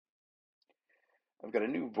I've got a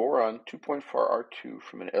new Voron 2.4R2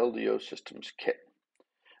 from an LDO Systems kit.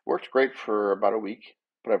 Worked great for about a week,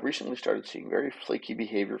 but I've recently started seeing very flaky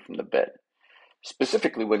behavior from the bed.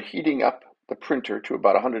 Specifically, when heating up the printer to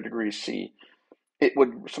about 100 degrees C, it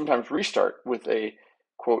would sometimes restart with a,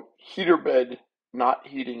 quote, heater bed not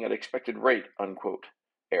heating at expected rate, unquote,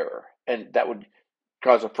 error. And that would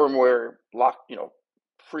cause a firmware lock,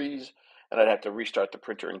 freeze, and I'd have to restart the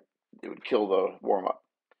printer and it would kill the warm up.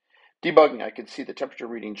 Debugging, I could see the temperature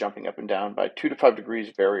reading jumping up and down by 2 to 5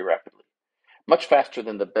 degrees very rapidly, much faster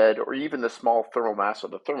than the bed or even the small thermal mass of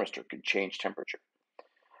the thermistor could change temperature.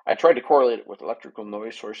 I tried to correlate it with electrical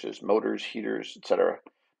noise sources, motors, heaters, etc.,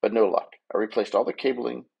 but no luck. I replaced all the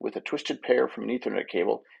cabling with a twisted pair from an Ethernet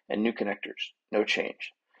cable and new connectors. No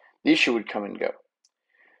change. The issue would come and go.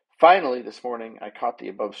 Finally, this morning, I caught the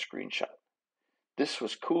above screenshot. This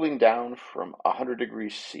was cooling down from 100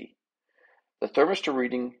 degrees C. The thermistor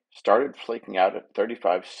reading started flaking out at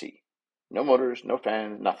 35 C. No motors, no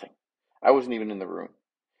fans, nothing. I wasn't even in the room.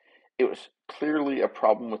 It was clearly a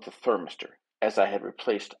problem with the thermistor, as I had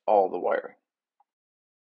replaced all the wiring.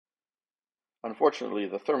 Unfortunately,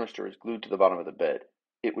 the thermistor is glued to the bottom of the bed.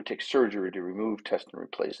 It would take surgery to remove, test, and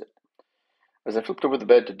replace it. As I flipped over the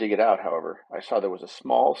bed to dig it out, however, I saw there was a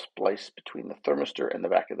small splice between the thermistor and the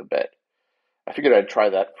back of the bed. I figured I'd try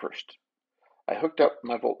that first. I hooked up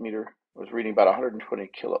my voltmeter. It was reading about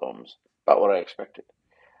 120 kiloohms, about what I expected.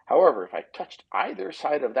 However, if I touched either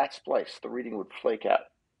side of that splice, the reading would flake out.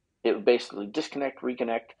 It would basically disconnect,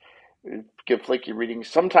 reconnect, give flaky readings.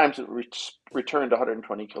 Sometimes it would return to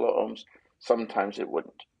 120 kiloohms, sometimes it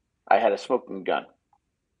wouldn't. I had a smoking gun.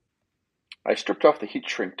 I stripped off the heat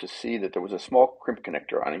shrink to see that there was a small crimp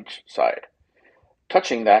connector on each side.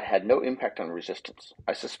 Touching that had no impact on resistance.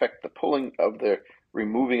 I suspect the pulling of the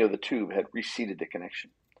removing of the tube had reseated the connection.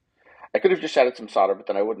 I could have just added some solder, but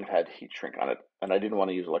then I wouldn't have had heat shrink on it, and I didn't want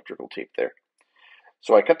to use electrical tape there.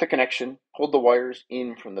 So I cut the connection, pulled the wires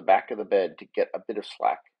in from the back of the bed to get a bit of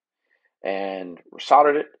slack, and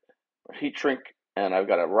soldered it, heat shrink, and I've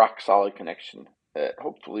got a rock solid connection that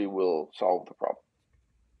hopefully will solve the problem.